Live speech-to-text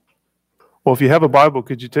Well, if you have a Bible,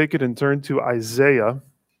 could you take it and turn to Isaiah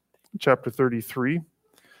chapter 33?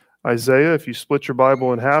 Isaiah, if you split your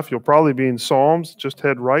Bible in half, you'll probably be in Psalms. Just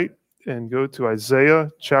head right and go to Isaiah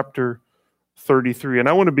chapter 33. And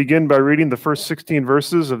I want to begin by reading the first 16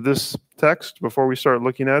 verses of this text before we start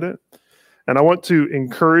looking at it. And I want to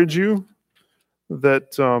encourage you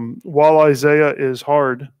that while Isaiah is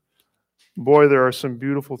hard, boy, there are some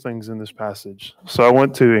beautiful things in this passage. So I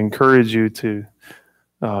want to encourage you to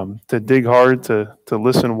dig hard, to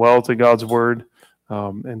listen well to God's word,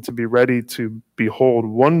 and to be ready to behold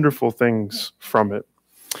wonderful things from it.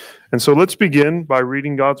 And so let's begin by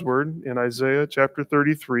reading God's word in Isaiah chapter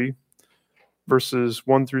 33, verses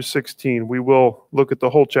 1 through 16. We will look at the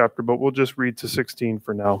whole chapter, but we'll just read to 16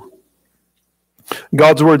 for now.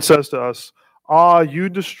 God's word says to us, "Ah, you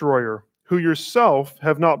destroyer, who yourself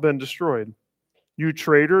have not been destroyed, you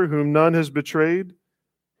traitor whom none has betrayed,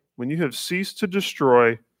 when you have ceased to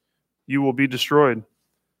destroy, you will be destroyed.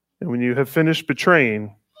 And when you have finished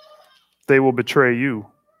betraying, they will betray you.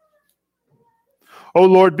 O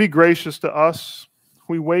Lord, be gracious to us.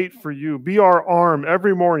 We wait for you. Be our arm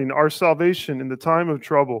every morning, our salvation in the time of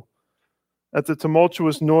trouble. At the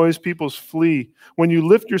tumultuous noise, peoples flee. When you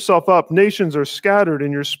lift yourself up, nations are scattered,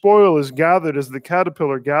 and your spoil is gathered as the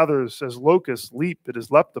caterpillar gathers, as locusts leap, it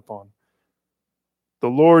is leapt upon. The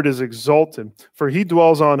Lord is exalted, for he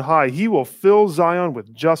dwells on high. He will fill Zion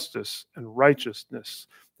with justice and righteousness,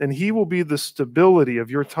 and he will be the stability of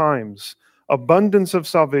your times, abundance of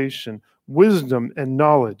salvation, wisdom and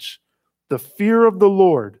knowledge. The fear of the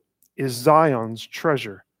Lord is Zion's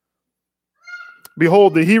treasure.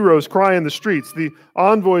 Behold, the heroes cry in the streets. The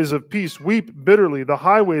envoys of peace weep bitterly. The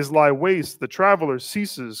highways lie waste. The traveler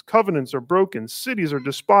ceases. Covenants are broken. Cities are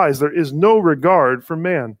despised. There is no regard for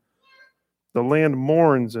man. The land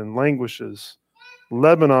mourns and languishes.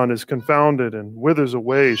 Lebanon is confounded and withers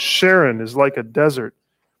away. Sharon is like a desert,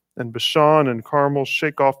 and Bashan and Carmel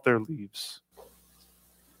shake off their leaves.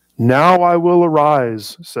 Now I will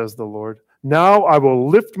arise, says the Lord. Now I will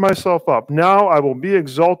lift myself up. Now I will be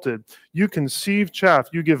exalted. You conceive chaff.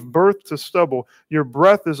 You give birth to stubble. Your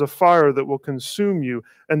breath is a fire that will consume you,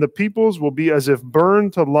 and the peoples will be as if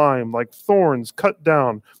burned to lime, like thorns cut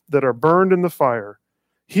down that are burned in the fire.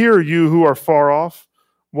 Hear, you who are far off,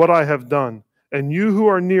 what I have done, and you who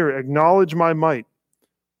are near, acknowledge my might.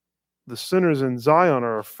 The sinners in Zion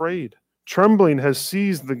are afraid. Trembling has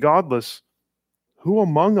seized the godless. Who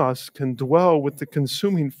among us can dwell with the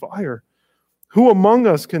consuming fire? Who among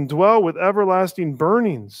us can dwell with everlasting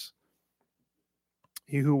burnings?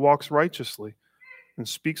 He who walks righteously and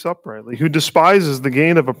speaks uprightly, who despises the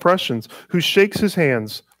gain of oppressions, who shakes his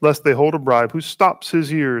hands lest they hold a bribe, who stops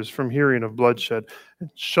his ears from hearing of bloodshed and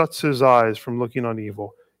shuts his eyes from looking on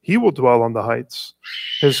evil. He will dwell on the heights.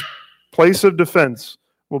 His place of defense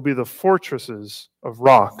will be the fortresses of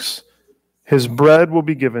rocks. His bread will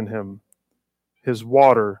be given him. His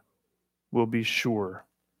water will be sure."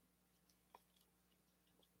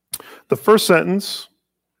 The first sentence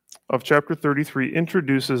of chapter 33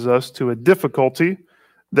 introduces us to a difficulty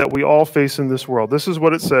that we all face in this world. This is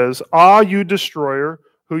what it says: "Ah, you destroyer,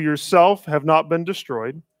 who yourself have not been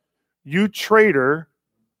destroyed, you traitor,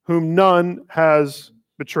 whom none has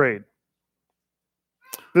betrayed."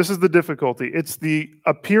 This is the difficulty. It's the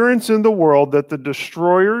appearance in the world that the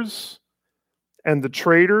destroyers and the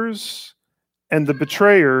traitors and the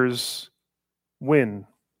betrayers win.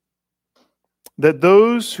 That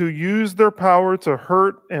those who use their power to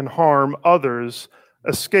hurt and harm others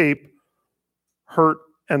escape hurt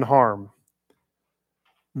and harm.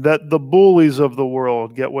 That the bullies of the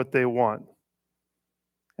world get what they want,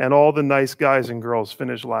 and all the nice guys and girls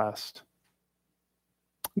finish last.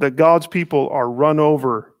 That God's people are run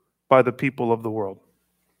over by the people of the world.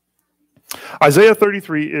 Isaiah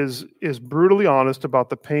 33 is brutally honest about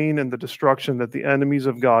the pain and the destruction that the enemies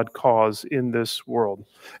of God cause in this world.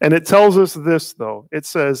 And it tells us this, though. It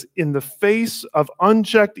says, in the face of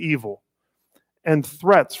unchecked evil and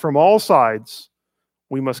threats from all sides,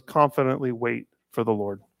 we must confidently wait for the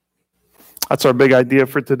Lord. That's our big idea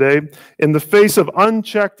for today. In the face of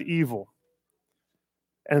unchecked evil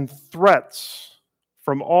and threats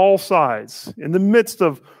from all sides, in the midst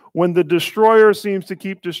of when the destroyer seems to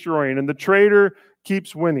keep destroying and the traitor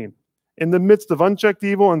keeps winning, in the midst of unchecked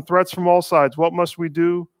evil and threats from all sides, what must we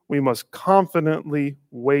do? We must confidently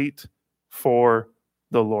wait for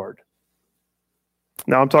the Lord.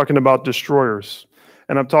 Now I'm talking about destroyers,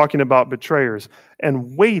 and I'm talking about betrayers.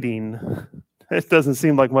 And waiting, it doesn't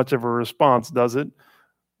seem like much of a response, does it?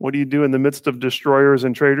 What do you do in the midst of destroyers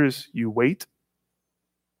and traitors? You wait.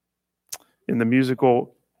 In the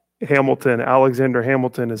musical Hamilton, Alexander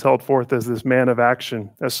Hamilton, is held forth as this man of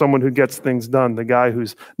action, as someone who gets things done, the guy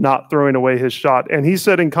who's not throwing away his shot. And he's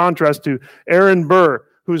set in contrast to Aaron Burr,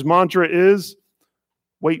 whose mantra is,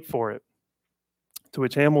 wait for it. To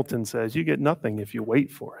which Hamilton says, you get nothing if you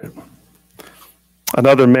wait for it.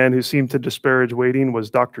 Another man who seemed to disparage waiting was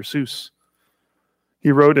Dr. Seuss.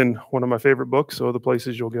 He wrote in one of my favorite books, So the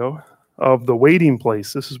Places You'll Go, of the waiting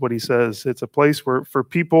place. This is what he says. It's a place where for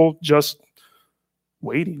people just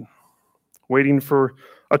waiting for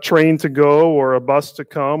a train to go, or a bus to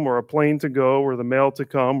come, or a plane to go, or the mail to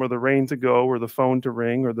come, or the rain to go, or the phone to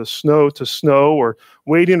ring, or the snow to snow, or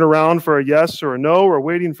waiting around for a yes or a no, or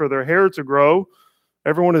waiting for their hair to grow.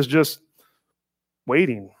 Everyone is just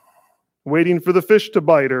waiting for the fish to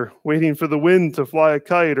bite, or waiting for the wind to fly a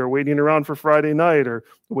kite, or waiting around for Friday night, or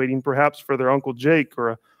waiting perhaps for their Uncle Jake, or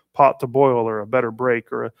a pot to boil, or a better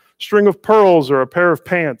break, or a string of pearls, or a pair of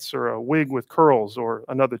pants, or a wig with curls, or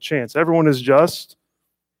another chance. Everyone is just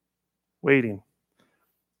waiting.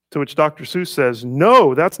 To which Dr. Seuss says,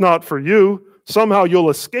 no, that's not for you. Somehow you'll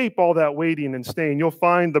escape all that waiting and staying. You'll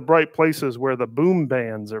find the bright places where the boom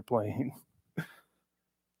bands are playing.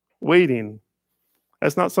 Waiting.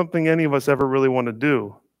 That's not something any of us ever really want to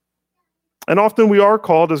do. And often we are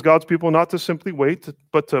called as God's people not to simply wait,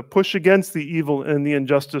 but to push against the evil and the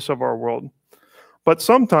injustice of our world. But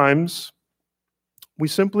sometimes we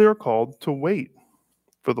simply are called to wait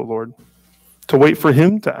for the Lord, to wait for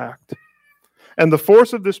Him to act. And the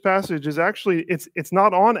force of this passage is actually, it's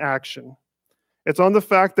not on action. It's on the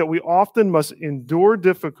fact that we often must endure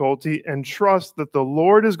difficulty and trust that the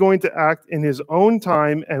Lord is going to act in His own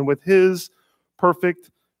time and with His perfect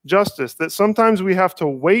justice. That sometimes we have to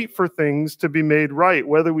wait for things to be made right,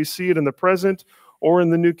 whether we see it in the present or in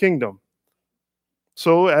the new kingdom.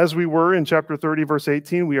 So as we were in chapter 30, verse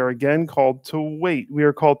 18, we are again called to wait. We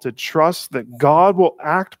are called to trust that God will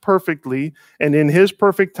act perfectly and in His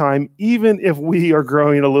perfect time, even if we are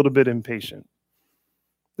growing a little bit impatient.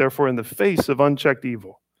 Therefore, in the face of unchecked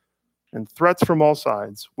evil and threats from all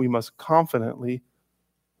sides, we must confidently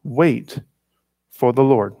wait for the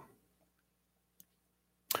Lord.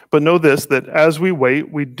 But know this, that as we wait,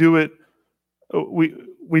 we do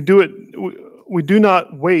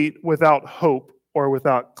not wait without hope or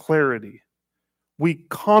without clarity. We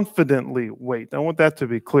confidently wait. I want that to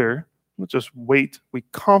be clear. Not just wait, we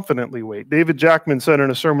confidently wait. David Jackman said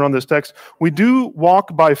in a sermon on this text, we do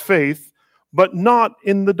walk by faith, but not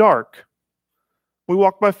in the dark. We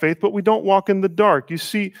walk by faith, but we don't walk in the dark. You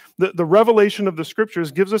see, the revelation of the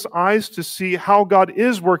Scriptures gives us eyes to see how God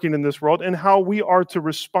is working in this world and how we are to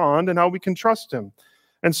respond and how we can trust Him.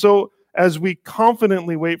 And so, as we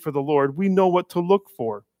confidently wait for the Lord, we know what to look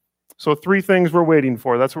for. So 3 things we're waiting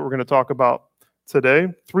for. That's what we're going to talk about today.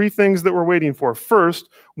 3 things that we're waiting for. First,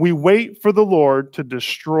 we wait for the Lord to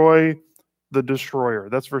destroy the destroyer.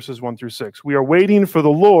 That's verses 1 through 6. We are waiting for the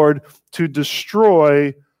Lord to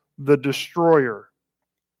destroy the destroyer.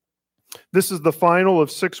 This is the final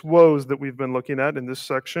of 6 woes that we've been looking at in this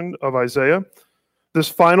section of Isaiah. This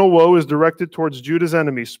final woe is directed towards Judah's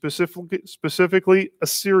enemies, specifically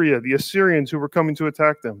Assyria, the Assyrians who were coming to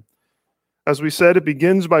attack them. As we said, it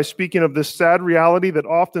begins by speaking of this sad reality that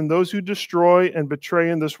often those who destroy and betray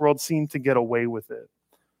in this world seem to get away with it.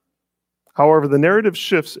 However, the narrative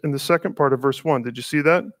shifts in the second part of verse 1. Did you see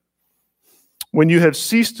that? When you have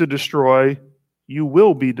ceased to destroy, you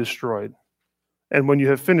will be destroyed. And when you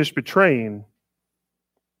have finished betraying,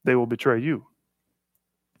 they will betray you.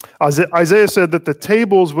 Isaiah said that the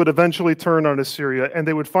tables would eventually turn on Assyria, and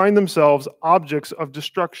they would find themselves objects of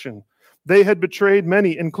destruction. They had betrayed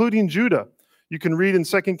many, including Judah. You can read in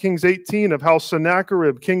 2 Kings 18 of how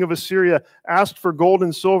Sennacherib, king of Assyria, asked for gold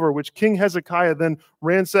and silver, which King Hezekiah then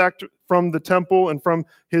ransacked from the temple and from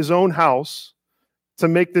his own house to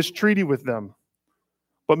make this treaty with them.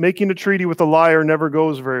 But making a treaty with a liar never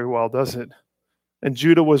goes very well, does it? And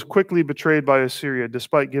Judah was quickly betrayed by Assyria,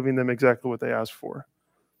 despite giving them exactly what they asked for.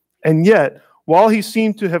 And yet, while he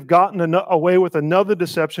seemed to have gotten away with another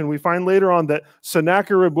deception, we find later on that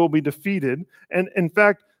Sennacherib will be defeated. And in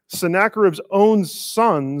fact, Sennacherib's own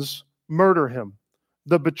sons murder him.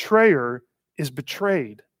 The betrayer is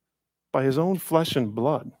betrayed by his own flesh and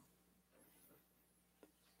blood.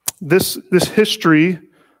 This history,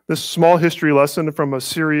 this small history lesson from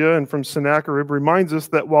Assyria and from Sennacherib reminds us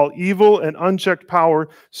that while evil and unchecked power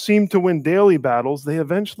seem to win daily battles, they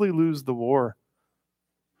eventually lose the war.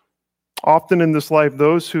 Often in this life,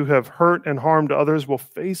 those who have hurt and harmed others will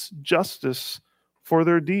face justice for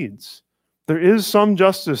their deeds. There is some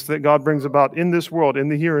justice that God brings about in this world, in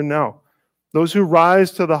the here and now. Those who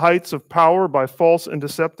rise to the heights of power by false and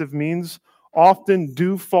deceptive means often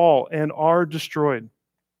do fall and are destroyed.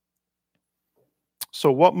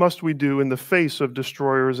 So what must we do in the face of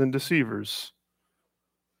destroyers and deceivers?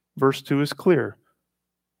 Verse 2 is clear.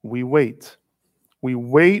 We wait. We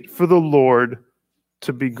wait for the Lord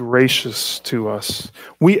to be gracious to us.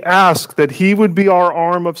 We ask that he would be our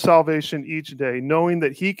arm of salvation each day, knowing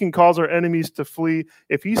that he can cause our enemies to flee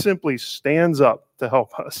if he simply stands up to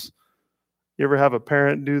help us. You ever have a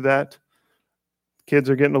parent do that? Kids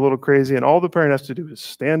are getting a little crazy, and all the parent has to do is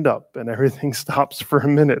stand up, and everything stops for a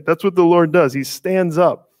minute. That's what the Lord does. He stands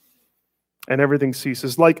up, and everything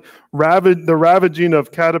ceases. Like the ravaging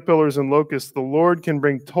of caterpillars and locusts, the Lord can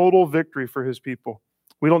bring total victory for his people.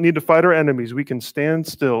 We don't need to fight our enemies. We can stand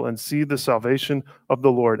still and see the salvation of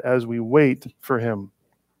the Lord as we wait for him.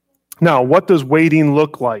 Now, what does waiting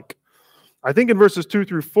look like? I think in verses 2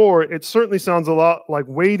 through 4, it certainly sounds a lot like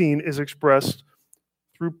waiting is expressed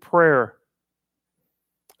through prayer.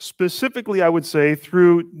 Specifically, I would say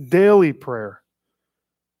through daily prayer.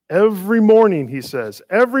 Every morning, he says,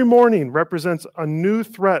 every morning represents a new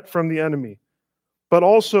threat from the enemy, but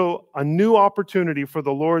also a new opportunity for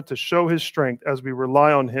the Lord to show his strength as we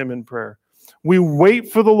rely on him in prayer. We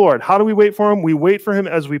wait for the Lord. How do we wait for him? We wait for him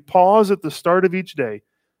as we pause at the start of each day.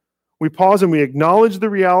 We pause and we acknowledge the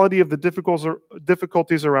reality of the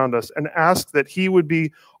difficulties around us and ask that he would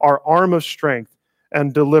be our arm of strength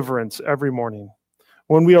and deliverance every morning.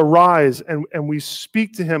 When we arise and we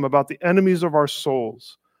speak to him about the enemies of our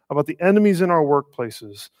souls, about the enemies in our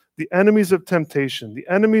workplaces, the enemies of temptation, the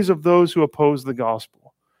enemies of those who oppose the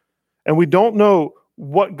gospel. And we don't know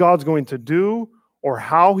what God's going to do or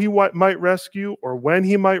how he might rescue or when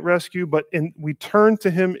he might rescue, but we turn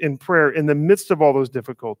to him in prayer in the midst of all those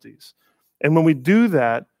difficulties. And when we do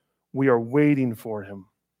that, we are waiting for him.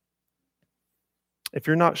 If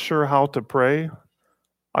you're not sure how to pray,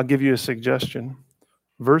 I'll give you a suggestion.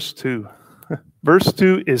 Verse 2. Verse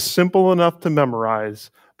 2 is simple enough to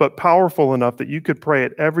memorize, but powerful enough that you could pray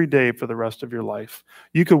it every day for the rest of your life.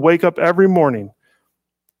 You could wake up every morning,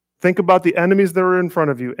 think about the enemies that are in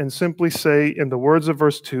front of you, and simply say in the words of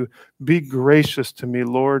verse 2, "Be gracious to me,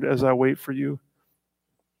 Lord, as I wait for you.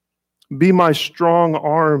 Be my strong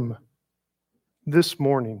arm this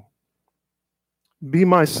morning. Be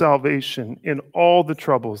my salvation in all the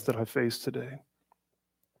troubles that I face today."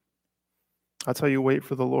 That's how you wait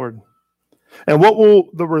for the Lord. And what will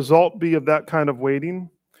the result be of that kind of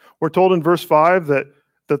waiting? We're told in verse 5 that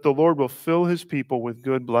the Lord will fill his people with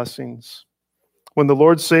good blessings. When the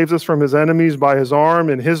Lord saves us from his enemies by his arm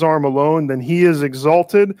and his arm alone, then he is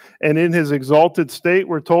exalted. And in his exalted state,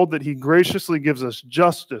 we're told that he graciously gives us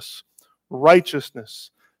justice,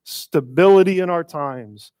 righteousness, stability in our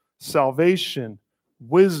times, salvation,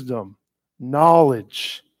 wisdom,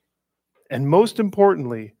 knowledge, and most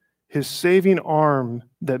importantly, his saving arm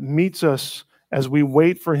that meets us as we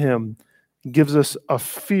wait for him gives us a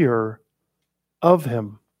fear of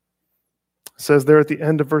him. It says there at the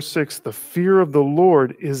end of verse 6, the fear of the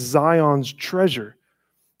Lord is Zion's treasure.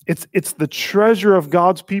 It's the treasure of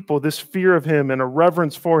God's people, this fear of him and a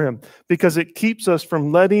reverence for him, because it keeps us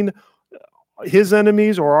from letting his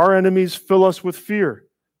enemies or our enemies fill us with fear.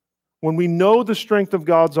 When we know the strength of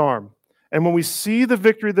God's arm, and when we see the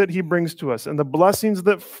victory that he brings to us and the blessings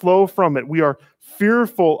that flow from it, we are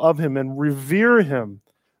fearful of him and revere him,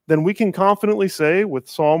 then we can confidently say with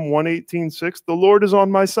Psalm 118:6, the Lord is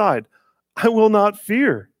on my side. I will not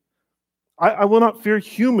fear. I will not fear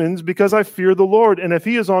humans because I fear the Lord. And if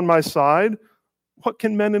he is on my side, what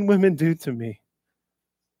can men and women do to me?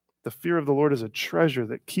 The fear of the Lord is a treasure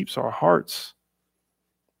that keeps our hearts.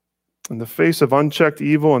 In the face of unchecked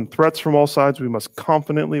evil and threats from all sides, we must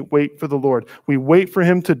confidently wait for the Lord. We wait for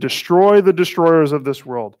him to destroy the destroyers of this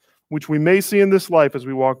world, which we may see in this life as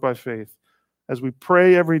we walk by faith, as we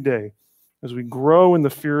pray every day, as we grow in the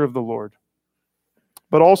fear of the Lord.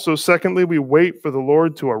 But also, secondly, we wait for the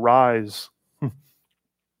Lord to arise.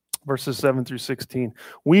 Verses 7 through 16.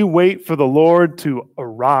 We wait for the Lord to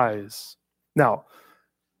arise. Now,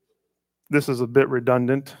 this is a bit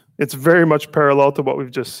redundant. It's very much parallel to what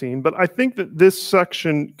we've just seen, but I think that this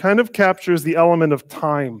section kind of captures the element of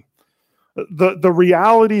time. The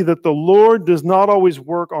reality that the Lord does not always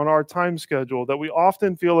work on our time schedule, that we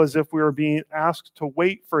often feel as if we are being asked to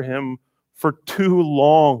wait for him for too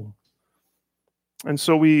long. And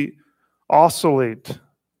so we oscillate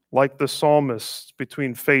like the psalmist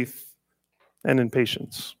between faith and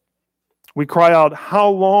impatience. We cry out, "How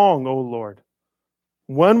long, O Lord?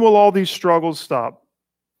 When will all these struggles stop?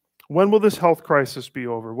 When will this health crisis be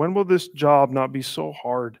over? When will this job not be so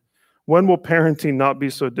hard? When will parenting not be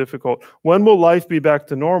so difficult? When will life be back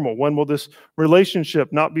to normal? When will this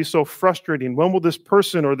relationship not be so frustrating? When will this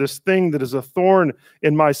person or this thing that is a thorn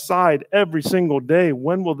in my side every single day,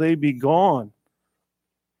 when will they be gone?"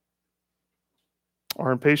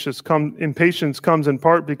 Our impatience comes in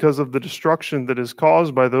part because of the destruction that is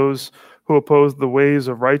caused by those who oppose the ways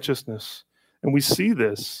of righteousness. And we see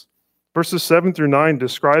this. Verses 7 through 9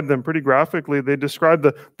 describe them pretty graphically. They describe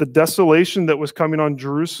the desolation that was coming on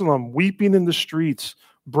Jerusalem, weeping in the streets,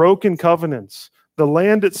 broken covenants. The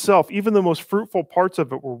land itself, even the most fruitful parts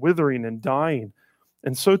of it, were withering and dying.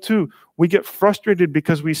 And so too, we get frustrated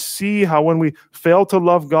because we see how when we fail to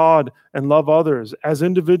love God and love others as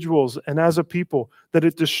individuals and as a people, that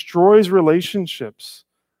it destroys relationships.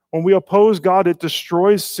 When we oppose God, it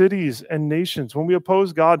destroys cities and nations. When we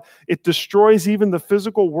oppose God, it destroys even the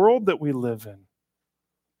physical world that we live in.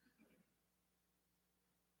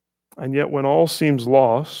 And yet when all seems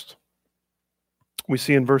lost, we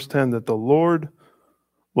see in verse 10 that the Lord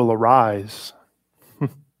will arise.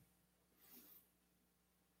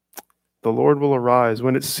 The Lord will arise.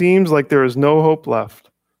 When it seems like there is no hope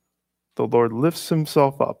left, the Lord lifts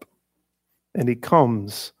himself up and he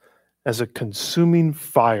comes as a consuming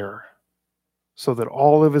fire so that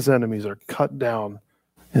all of his enemies are cut down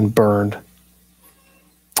and burned.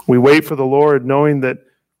 We wait for the Lord knowing that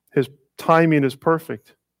his timing is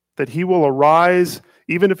perfect, that he will arise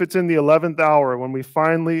even if it's in the 11th hour when we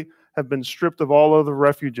finally have been stripped of all other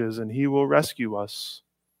refuges, and he will rescue us.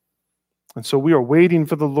 And so we are waiting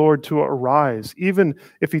for the Lord to arise, even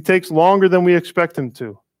if he takes longer than we expect him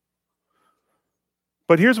to.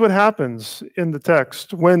 But here's what happens in the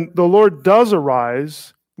text. When the Lord does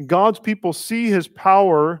arise, God's people see his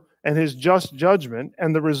power and his just judgment,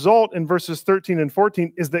 and the result in verses 13 and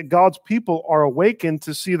 14 is that God's people are awakened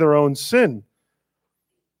to see their own sin.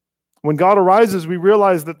 When God arises, we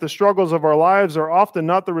realize that the struggles of our lives are often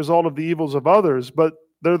not the result of the evils of others, but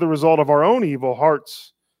they're the result of our own evil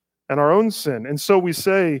hearts and our own sin. And so we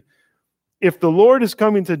say, if the Lord is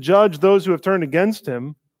coming to judge those who have turned against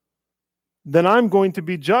him, then I'm going to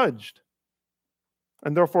be judged.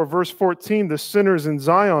 And therefore, verse 14, the sinners in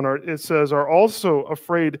Zion, are also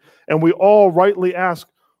afraid, and we all rightly ask,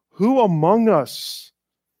 who among us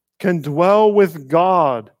can dwell with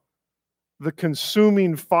God, the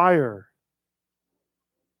consuming fire?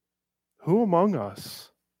 Who among us?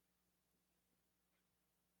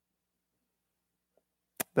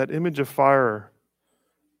 That image of fire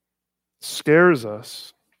scares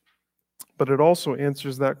us, but it also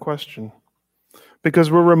answers that question. Because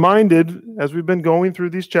we're reminded, as we've been going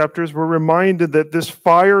through these chapters, we're reminded that this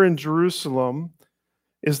fire in Jerusalem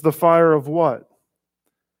is the fire of what?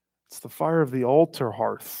 It's the fire of the altar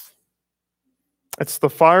hearth. It's the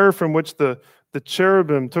fire from which the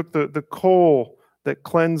cherubim took the coal that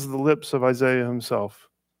cleansed the lips of Isaiah himself.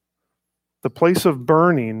 The place of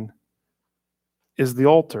burning is the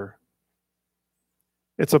altar.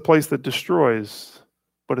 It's a place that destroys,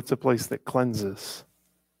 but it's a place that cleanses.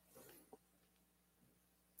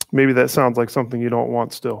 Maybe that sounds like something you don't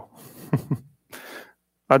want still.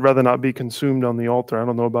 I'd rather not be consumed on the altar. I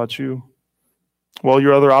don't know about you. Well,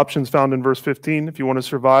 your other options found in verse 15. If you want to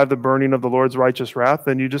survive the burning of the Lord's righteous wrath,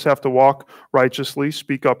 then you just have to walk righteously,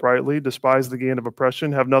 speak uprightly, despise the gain of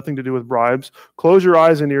oppression, have nothing to do with bribes, close your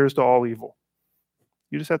eyes and ears to all evil.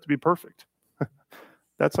 You just have to be perfect.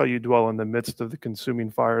 That's how you dwell in the midst of the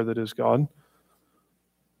consuming fire that is God.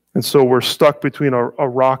 And so we're stuck between a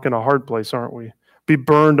rock and a hard place, aren't we? Be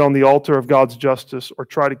burned on the altar of God's justice, or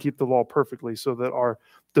try to keep the law perfectly so that our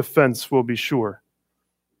defense will be sure.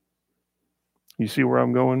 You see where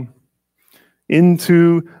I'm going?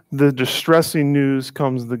 Into the distressing news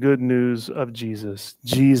comes the good news of Jesus.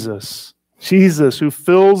 Jesus, who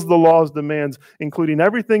fills the law's demands, including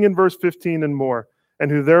everything in verse 15 and more,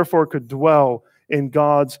 and who therefore could dwell in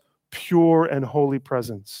God's pure and holy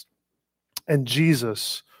presence. And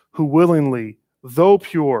Jesus, who willingly, though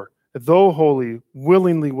pure, though holy,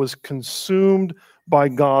 willingly was consumed by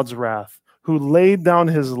God's wrath, who laid down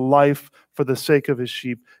his life for the sake of his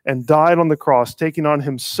sheep and died on the cross, taking on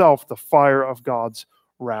himself the fire of God's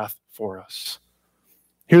wrath for us.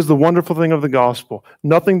 Here's the wonderful thing of the gospel.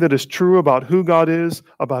 Nothing that is true about who God is,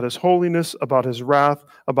 about his holiness, about his wrath,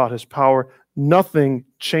 about his power, nothing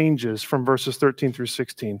changes from verses 13 through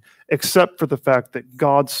 16, except for the fact that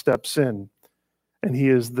God steps in, and he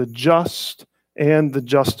is the just and the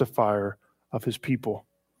justifier of his people.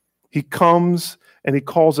 He comes and he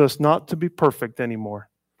calls us not to be perfect anymore,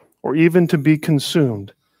 or even to be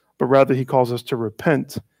consumed, but rather he calls us to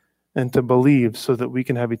repent and to believe so that we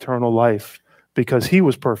can have eternal life, because he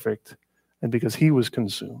was perfect and because he was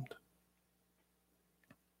consumed.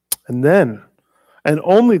 And then, and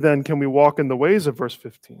only then, can we walk in the ways of verse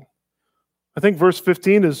 15. I think verse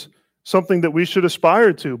 15 is something that we should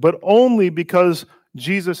aspire to, but only because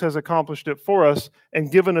Jesus has accomplished it for us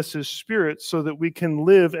and given us his Spirit so that we can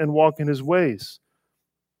live and walk in his ways.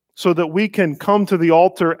 so that we can come to the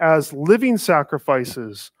altar as living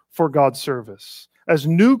sacrifices for God's service, as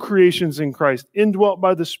new creations in Christ, indwelt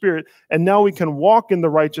by the Spirit, and now we can walk in the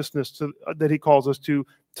righteousness that he calls us to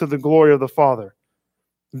the glory of the Father.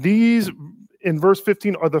 These, in verse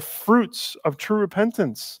 15, are the fruits of true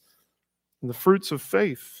repentance and the fruits of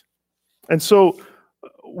faith. And so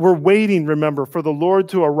we're waiting, remember, for the Lord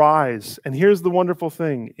to arise. And here's the wonderful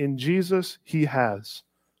thing. In Jesus, he has.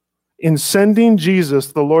 In sending Jesus,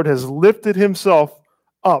 the Lord has lifted himself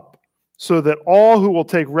up so that all who will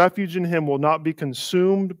take refuge in him will not be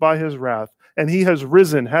consumed by his wrath. And he has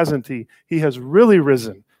risen, hasn't he? He has really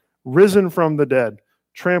risen from the dead,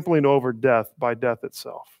 trampling over death by death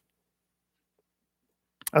itself.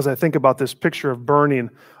 As I think about this picture of burning,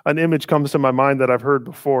 an image comes to my mind that I've heard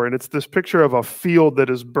before, and it's this picture of a field that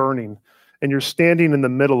is burning, and you're standing in the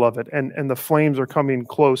middle of it, and the flames are coming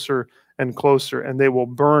closer and closer, and they will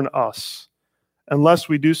burn us unless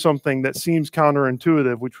we do something that seems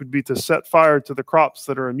counterintuitive, which would be to set fire to the crops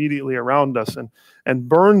that are immediately around us and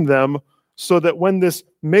burn them so that when this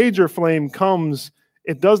major flame comes,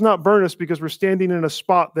 it does not burn us because we're standing in a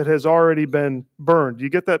spot that has already been burned. Do you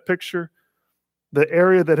get that picture? The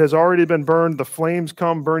area that has already been burned, the flames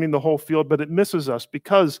come burning the whole field, but it misses us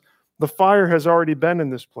because the fire has already been in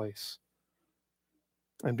this place.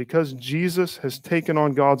 And because Jesus has taken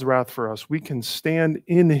on God's wrath for us, we can stand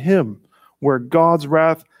in him where God's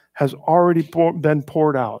wrath has already been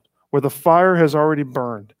poured out, where the fire has already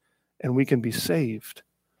burned, and we can be saved.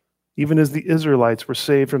 Even as the Israelites were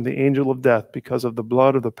saved from the angel of death because of the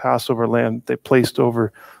blood of the Passover lamb they placed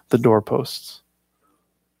over the doorposts.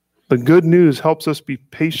 The good news helps us be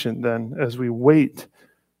patient then as we wait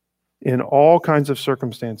in all kinds of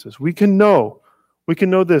circumstances. We can know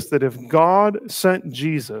this, that if God sent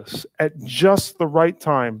Jesus at just the right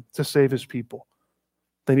time to save his people,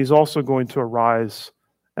 then he's also going to arise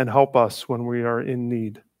and help us when we are in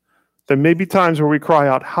need. There may be times where we cry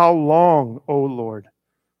out, "How long, O Lord?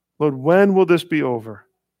 Lord, when will this be over?"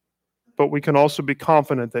 But we can also be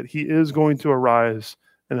confident that he is going to arise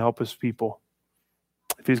and help his people.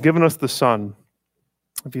 If he's given us the Son,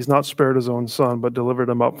 if he's not spared his own Son, but delivered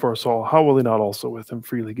him up for us all, how will he not also with him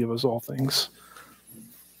freely give us all things?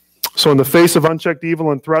 So in the face of unchecked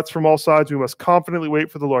evil and threats from all sides, we must confidently wait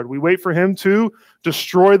for the Lord. We wait for him to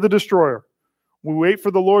destroy the destroyer. We wait for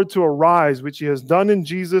the Lord to arise, which he has done in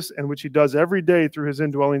Jesus and which he does every day through his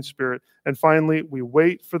indwelling Spirit. And finally, we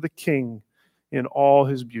wait for the King in all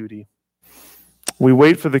his beauty. We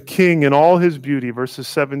wait for the King in all his beauty, verses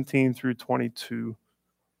 17 through 22.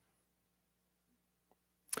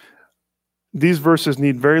 These verses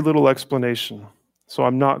need very little explanation, so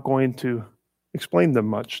I'm not going to explain them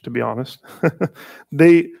much, to be honest.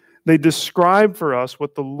 They describe for us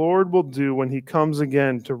what the Lord will do when he comes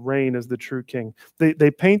again to reign as the true king.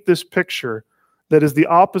 They paint this picture that is the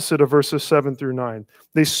opposite of verses 7 through 9.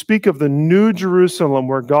 They speak of the new Jerusalem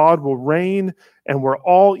where God will reign and where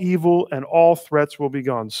all evil and all threats will be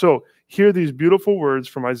gone. So hear these beautiful words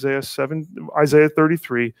from Isaiah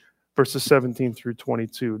 33, verses 17 through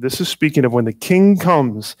 22. This is speaking of when the king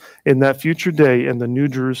comes in that future day and the new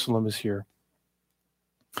Jerusalem is here.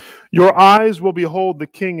 Your eyes will behold the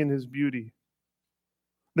king in his beauty.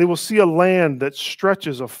 They will see a land that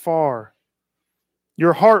stretches afar.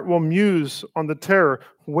 Your heart will muse on the terror.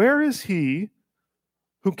 Where is he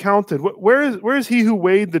who counted? Where is he who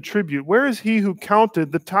weighed the tribute? Where is he who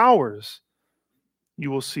counted the towers? You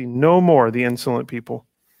will see no more the insolent people,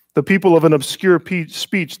 the people of an obscure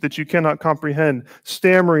speech that you cannot comprehend,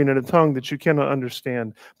 stammering in a tongue that you cannot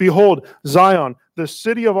understand. Behold, Zion, the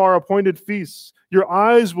city of our appointed feasts. Your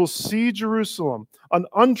eyes will see Jerusalem, an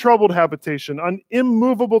untroubled habitation, an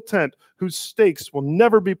immovable tent whose stakes will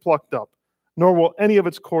never be plucked up, nor will any of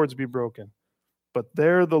its cords be broken. But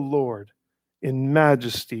there the Lord in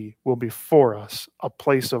majesty will be for us, a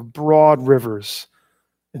place of broad rivers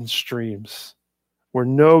and streams, where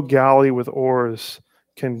no galley with oars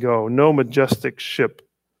can go, no majestic ship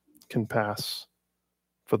can pass.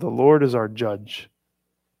 For the Lord is our judge.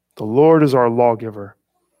 The Lord is our lawgiver.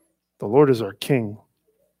 The Lord is our king.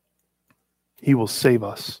 He will save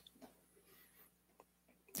us.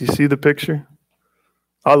 Do you see the picture?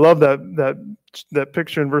 I love that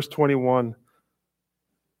picture in verse 21.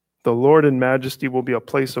 The Lord in majesty will be a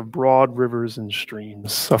place of broad rivers and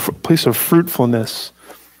streams, a place of fruitfulness.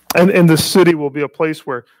 And the city will be a place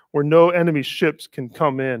where no enemy ships can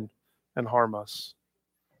come in and harm us.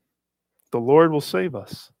 The Lord will save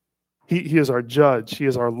us. He is our judge. He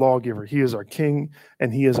is our lawgiver. He is our king,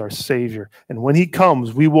 and he is our savior. And when he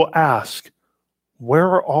comes, we will ask, where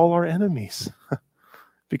are all our enemies?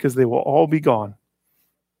 Because they will all be gone,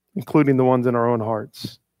 including the ones in our own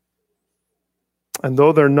hearts. And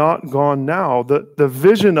though they're not gone now, the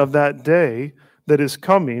vision of that day that is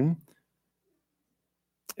coming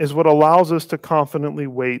is what allows us to confidently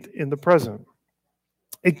wait in the present.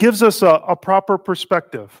 It gives us a proper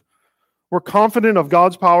perspective. We're confident of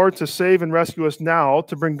God's power to save and rescue us now,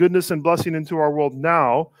 to bring goodness and blessing into our world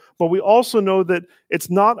now, but we also know that it's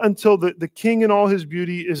not until the King in all his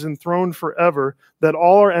beauty is enthroned forever that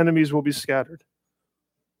all our enemies will be scattered.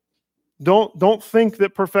 Don't think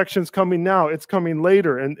that perfection's coming now. It's coming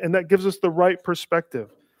later, and that gives us the right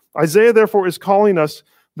perspective. Isaiah, therefore, is calling us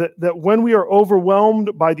that when we are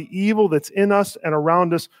overwhelmed by the evil that's in us and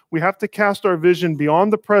around us, we have to cast our vision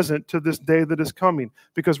beyond the present to this day that is coming,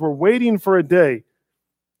 because we're waiting for a day,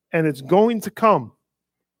 and it's going to come.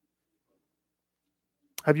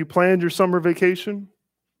 Have you planned your summer vacation?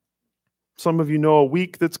 Some of you know a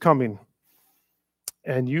week that's coming,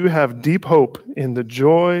 and you have deep hope in the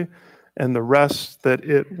joy and the rest that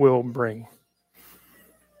it will bring.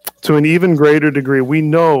 To an even greater degree, we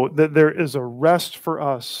know that there is a rest for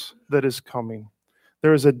us that is coming.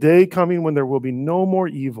 There is a day coming when there will be no more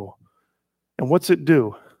evil. And what's it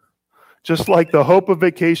do? Just like the hope of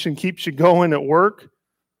vacation keeps you going at work,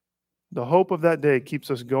 the hope of that day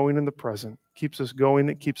keeps us going in the present, keeps us going,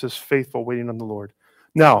 it keeps us faithful waiting on the Lord.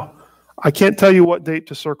 Now, I can't tell you what date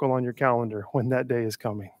to circle on your calendar when that day is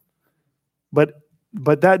coming. But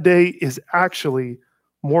that day is actually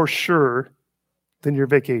more sure than your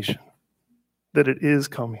vacation, that it is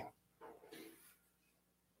coming.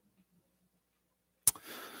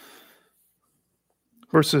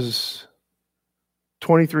 Verses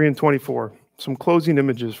 23 and 24, some closing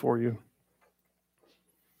images for you.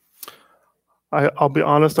 I'll be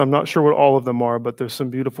honest, I'm not sure what all of them are, but there's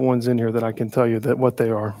some beautiful ones in here that I can tell you that what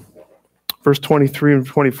they are. Verse 23 and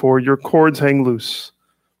 24, your cords hang loose.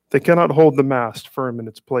 They cannot hold the mast firm in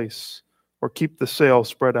its place or keep the sail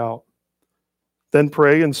spread out. Then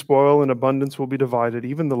prey and spoil and abundance will be divided.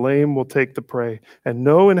 Even the lame will take the prey, and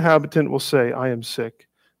no inhabitant will say, I am sick.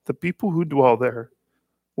 The people who dwell there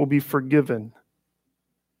will be forgiven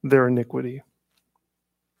their iniquity.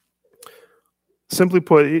 Simply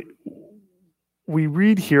put, we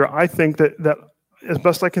read here, I think that as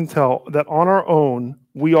best I can tell, that on our own,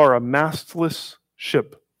 we are a mastless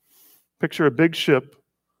ship. Picture a big ship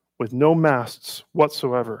with no masts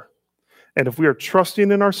whatsoever. And if we are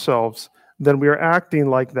trusting in ourselves, then we are acting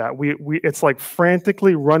like that. It's like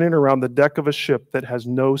frantically running around the deck of a ship that has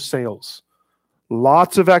no sails.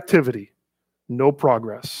 Lots of activity, no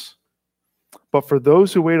progress. But for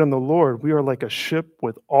those who wait on the Lord, we are like a ship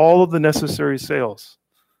with all of the necessary sails.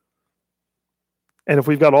 And if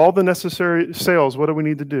we've got all the necessary sails, what do we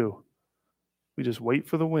need to do? We just wait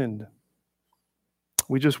for the wind.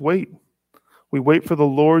 We just wait. We wait for the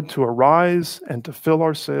Lord to arise and to fill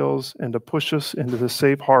our sails and to push us into the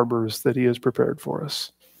safe harbors that he has prepared for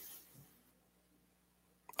us.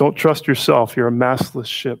 Don't trust yourself. You're a mastless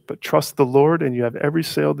ship, but trust the Lord and you have every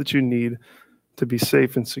sail that you need to be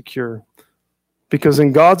safe and secure. Because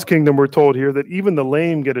in God's kingdom, we're told here that even the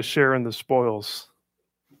lame get a share in the spoils.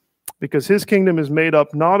 Because his kingdom is made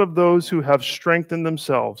up not of those who have strength in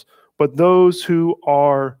themselves, but those who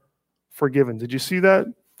are forgiven. Did you see that?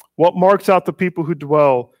 What marks out the people who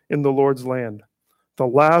dwell in the Lord's land? The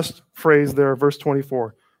last phrase there, verse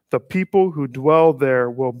 24. The people who dwell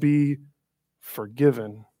there will be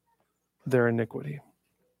forgiven their iniquity.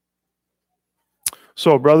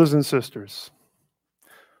 So, brothers and sisters,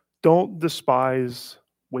 don't despise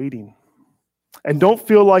waiting. And don't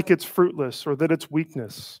feel like it's fruitless or that it's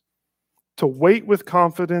weakness. To wait with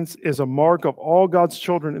confidence is a mark of all God's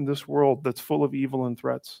children in this world that's full of evil and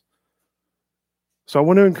threats. So I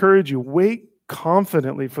want to encourage you, wait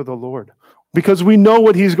confidently for the Lord because we know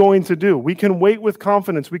what he's going to do. We can wait with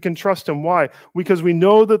confidence. We can trust him. Why? Because we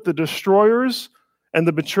know that the destroyers and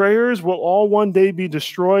the betrayers will all one day be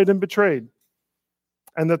destroyed and betrayed,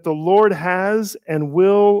 and that the Lord has and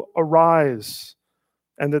will arise,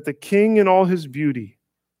 and that the King in all his beauty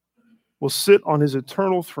will sit on his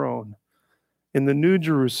eternal throne in the New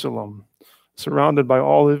Jerusalem, surrounded by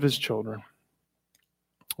all of his children.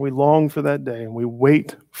 We long for that day, and we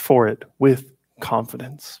wait for it with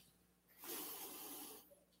confidence.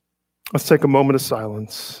 Let's take a moment of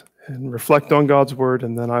silence and reflect on God's word,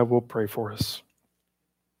 and then I will pray for us.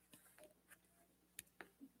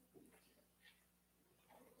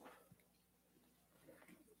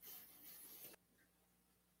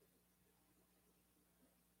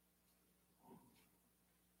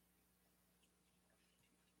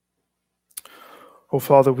 Oh,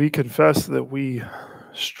 Father, we confess that we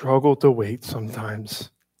struggle to wait sometimes,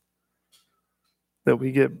 that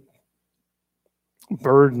we get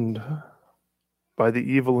burdened by the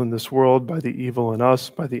evil in this world, by the evil in us,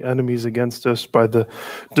 by the enemies against us, by the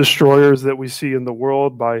destroyers that we see in the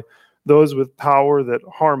world, by those with power that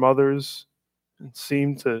harm others and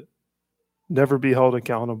seem to never be held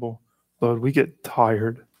accountable. Lord, we get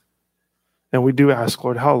tired. And we do ask,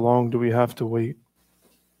 Lord, how long do we have to wait?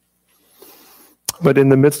 But in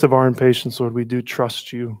the midst of our impatience, Lord, we do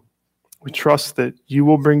trust you. We trust that you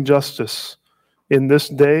will bring justice in this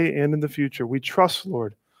day and in the future. We trust,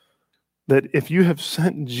 Lord, that if you have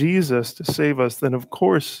sent Jesus to save us, then of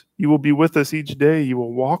course you will be with us each day. You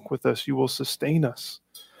will walk with us. You will sustain us.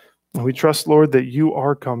 And we trust, Lord, that you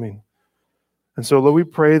are coming. And so, Lord, we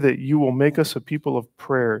pray that you will make us a people of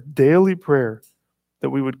prayer, daily prayer, that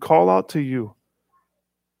we would call out to you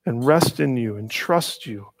and rest in you and trust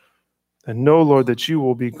you and know, Lord, that you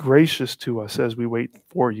will be gracious to us as we wait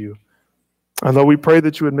for you. And Lord, we pray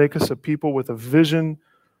that you would make us a people with a vision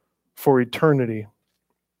for eternity,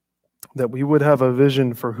 that we would have a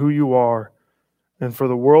vision for who you are and for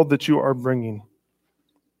the world that you are bringing.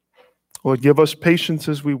 Lord, give us patience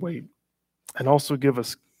as we wait, and also give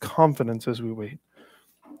us confidence as we wait,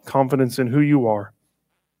 confidence in who you are.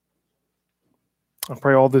 I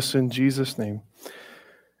pray all this in Jesus' name.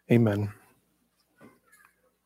 Amen.